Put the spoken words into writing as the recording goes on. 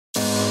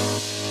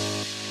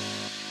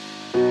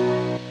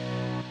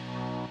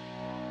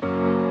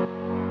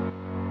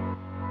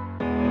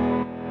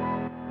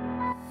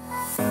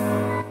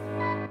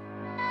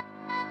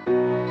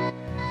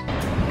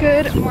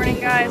Good morning,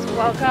 guys.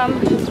 Welcome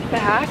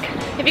back.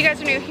 If you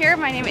guys are new here,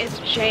 my name is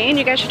Jane.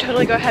 You guys should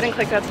totally go ahead and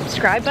click that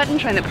subscribe button,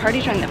 join the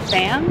party, join the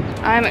fam.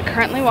 I'm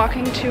currently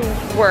walking to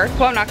work.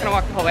 Well, I'm not gonna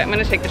walk the whole way, I'm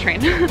gonna take the train.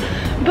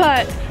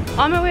 But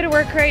on my way to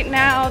work right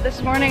now,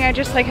 this morning I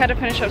just had to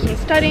finish up some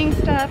studying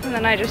stuff and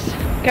then I just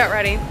got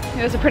ready.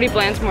 It was a pretty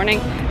bland morning,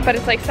 but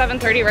it's like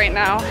 7:30 right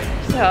now.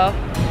 So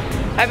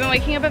I've been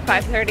waking up at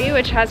 5:30,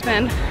 which has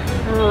been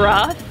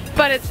rough.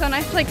 But it's so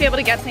nice to be able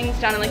to get things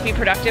done and be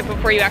productive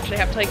before you actually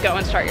have to go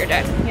and start your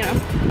day, you know?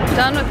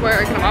 Done with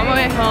work and I'm on my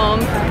way home.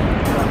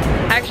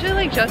 I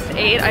actually just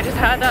ate. I just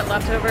had that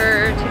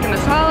leftover tikka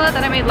masala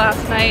that I made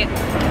last night.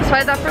 So I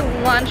had that for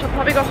lunch. I'll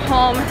probably go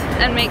home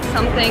and make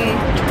something.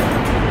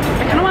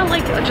 I kind of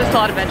want just a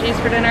lot of veggies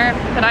for dinner,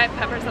 but I have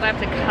peppers that I have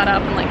to cut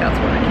up and that's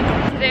what I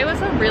can. Today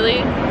was a really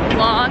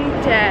long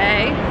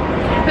day,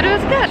 but it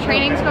was good.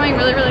 Training's going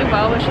really, really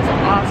well, which is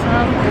awesome.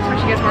 I'll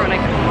talk to you guys more when I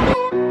get home.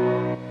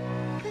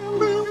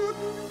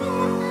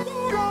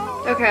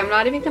 Okay, I'm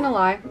not even gonna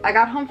lie. I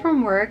got home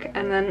from work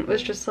and then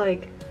was just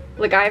like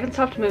I haven't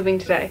stopped moving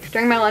today.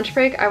 During my lunch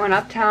break, I went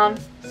uptown,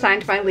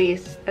 signed my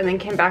lease, and then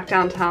came back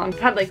downtown.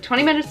 Had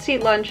 20 minutes to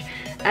eat lunch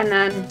and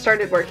then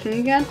started working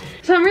again.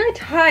 So I'm really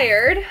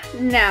tired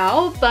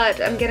now,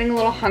 but I'm getting a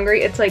little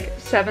hungry. It's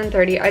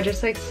 7:30. I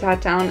just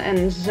sat down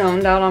and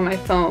zoned out on my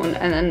phone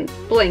and then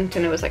blinked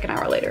and it was an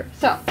hour later.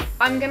 So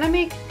I'm gonna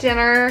make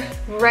dinner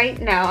right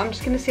now. I'm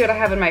just gonna see what I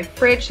have in my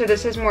fridge. So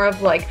this is more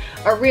of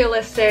a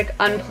realistic,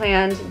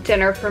 unplanned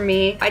dinner for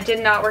me. I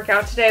did not work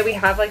out today. We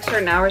have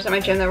certain hours at my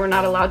gym that we're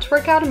not allowed to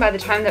work out, and by the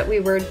time that we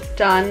were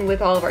done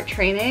with all of our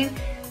training,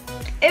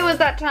 it was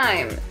that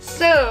time.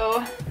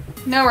 So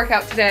no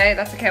workout today.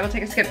 That's okay, we'll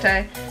take a skip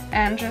day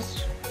and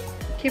just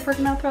keep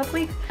working out throughout the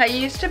week. I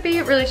used to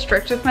be really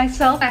strict with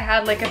myself. I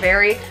had a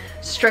very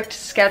strict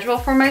schedule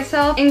for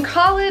myself in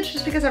college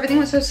just because everything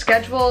was so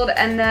scheduled,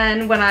 and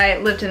then when I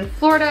lived in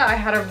Florida I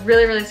had a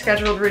really, really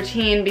scheduled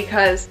routine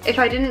because if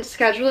I didn't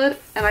schedule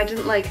it and I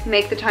didn't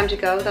make the time to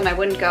go, then I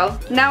wouldn't go.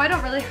 Now I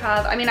don't really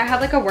have, I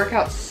have a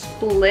workout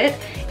split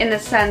in the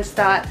sense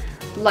that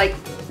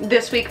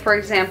this week, for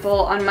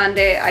example, on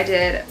Monday I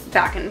did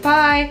back and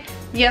bi.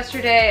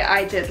 Yesterday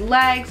I did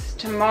legs.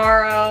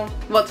 Tomorrow,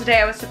 well, today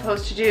I was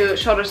supposed to do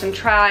shoulders and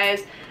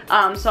tries.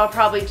 So I'll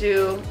probably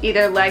do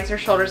either legs or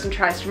shoulders and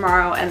tries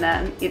tomorrow, and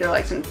then either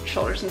legs and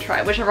shoulders and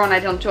try. Whichever one I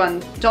don't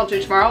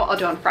do tomorrow, I'll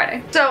do on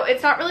Friday. So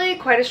it's not really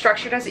quite as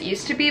structured as it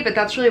used to be, but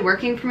that's really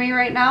working for me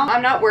right now.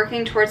 I'm not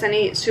working towards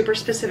any super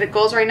specific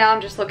goals right now.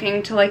 I'm just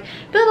looking to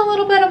build a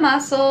little bit of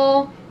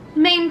muscle,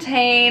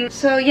 maintain.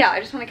 So yeah, I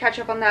just want to catch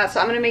up on that. So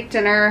I'm gonna make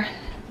dinner,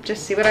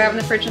 just see what I have in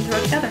the fridge and throw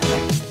it together.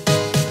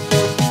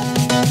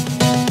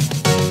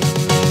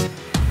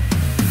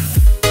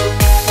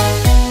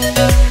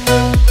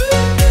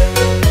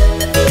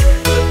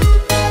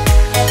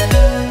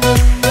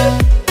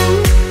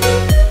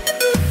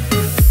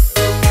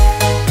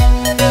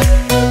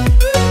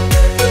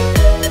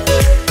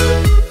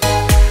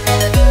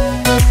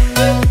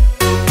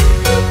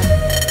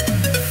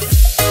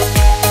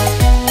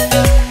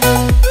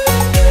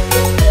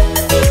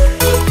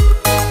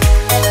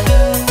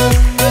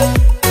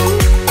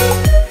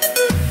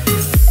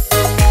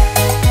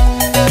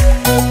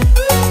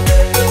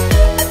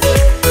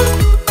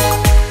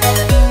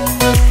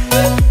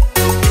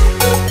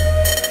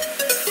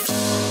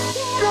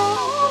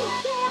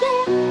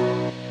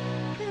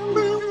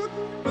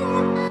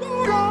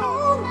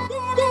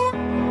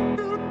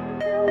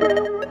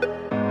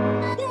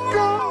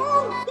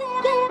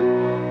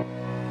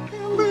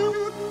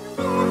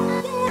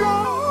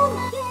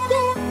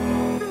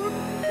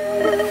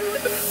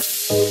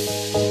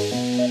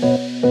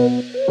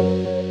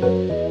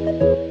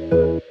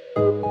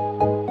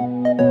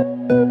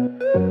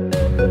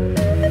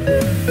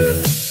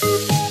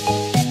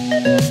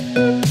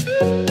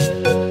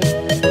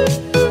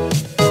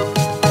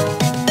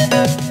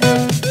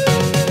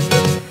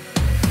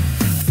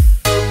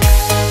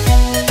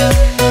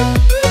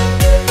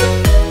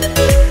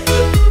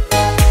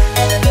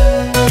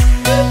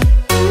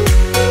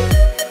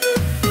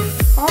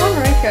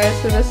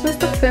 So this is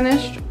the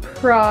finished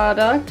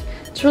product.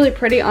 It's really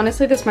pretty.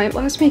 Honestly, this might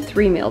last me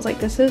 3 meals.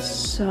 This is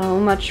so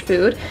much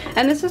food.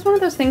 And this is one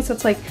of those things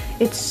that's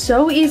it's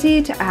so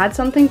easy to add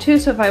something to.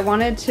 So if I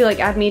wanted to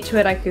add meat to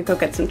it, I could go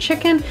get some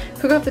chicken,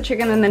 cook up the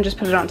chicken, and then just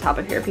put it on top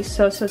of here. It'd be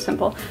so, so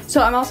simple.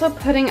 So I'm also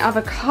putting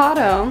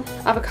avocado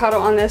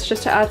on this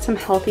just to add some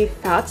healthy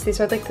fats. These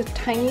are the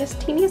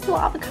tiniest, teeniest little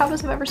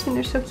avocados I've ever seen.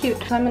 They're so cute.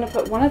 So I'm gonna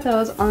put one of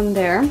those on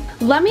there.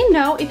 Let me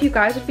know if you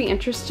guys would be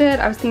interested.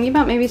 I was thinking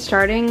about maybe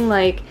starting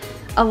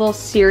a little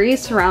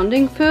series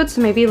surrounding food,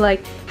 so maybe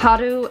how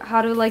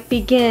to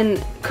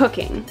begin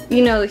cooking,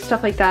 you know,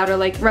 stuff like that, or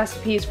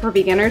recipes for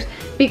beginners,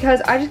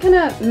 because I just kind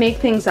of make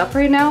things up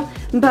right now,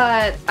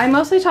 but I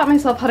mostly taught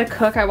myself how to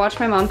cook. I watched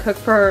my mom cook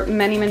for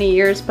many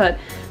years, but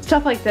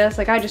stuff like this,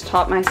 I just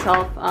taught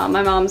myself.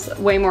 My mom's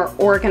way more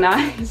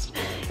organized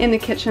in the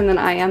kitchen than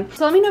I am.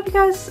 So let me know if you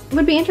guys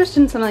would be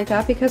interested in something like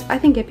that, because I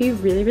think it'd be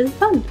really, really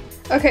fun.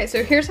 Okay,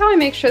 so here's how I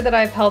make sure that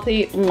I have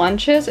healthy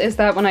lunches, is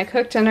that when I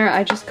cook dinner,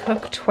 I just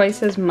cook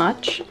twice as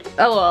much.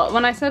 LOL,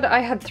 when I said I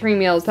had 3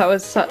 meals, I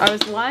was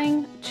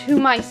lying to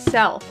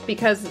myself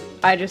because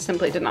I just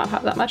simply did not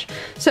have that much.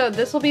 So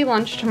this will be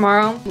lunch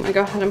tomorrow. I'm gonna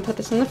go ahead and put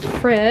this in the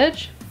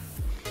fridge.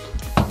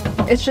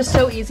 It's just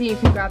so easy, you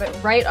can grab it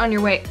right on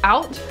your way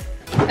out.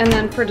 And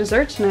then for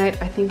dessert tonight,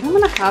 I think I'm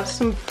gonna have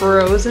some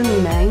frozen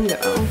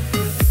mango.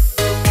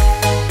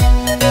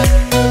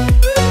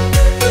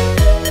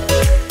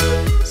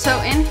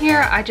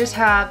 I just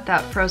have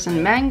that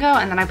frozen mango,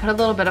 and then I put a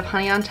little bit of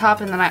honey on top,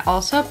 and then I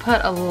also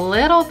put a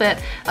little bit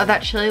of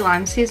that chili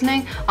lime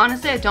seasoning.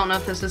 Honestly, I don't know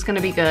if this is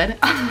gonna be good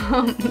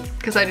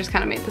because I just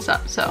kind of made this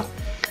up, so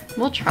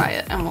we'll try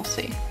it and we'll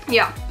see.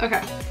 Yeah,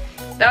 okay,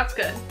 that's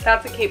good.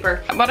 That's a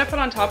keeper. What I put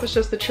on top is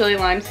just the chili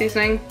lime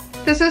seasoning.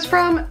 This is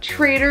from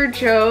Trader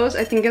Joe's.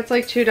 I think it's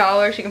like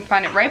 $2. You can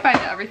find it right by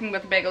the Everything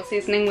But the Bagel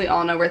seasoning. We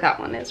all know where that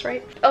one is,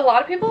 right? A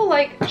lot of people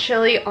like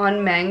chili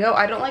on mango.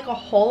 I don't like a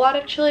whole lot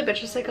of chili, but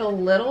just like a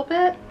little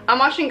bit. I'm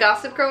watching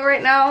Gossip Girl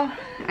right now,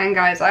 and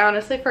guys, I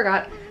honestly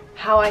forgot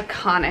how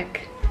iconic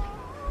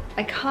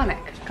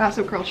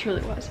Gossip Girl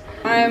truly was.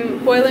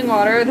 I'm boiling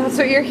water, that's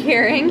what you're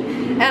hearing,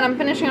 and I'm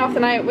finishing off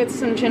the night with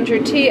some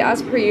ginger tea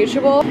as per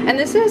usual. And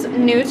this is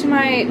new to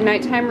my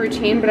nighttime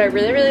routine, but I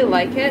really, really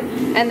like it.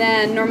 And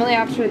then normally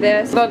after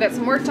this, I'll get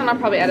some work done. I'll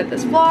probably edit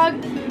this vlog.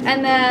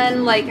 And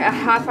then like a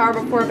half hour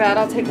before bed,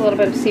 I'll take a little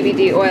bit of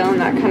CBD oil, and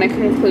that kind of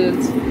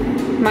concludes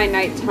my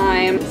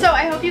nighttime. So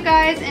I hope you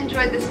guys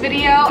enjoyed this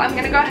video. I'm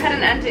gonna go ahead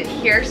and end it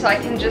here so I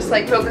can just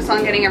like focus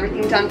on getting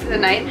everything done for the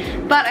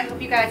night. But I hope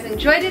you guys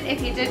enjoyed it.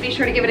 If you did, be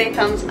sure to give it a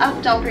thumbs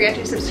up. Don't forget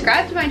to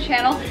subscribe to my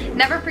channel.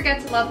 Never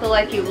forget to love the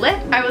life you live.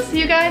 I will see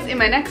you guys in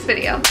my next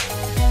video.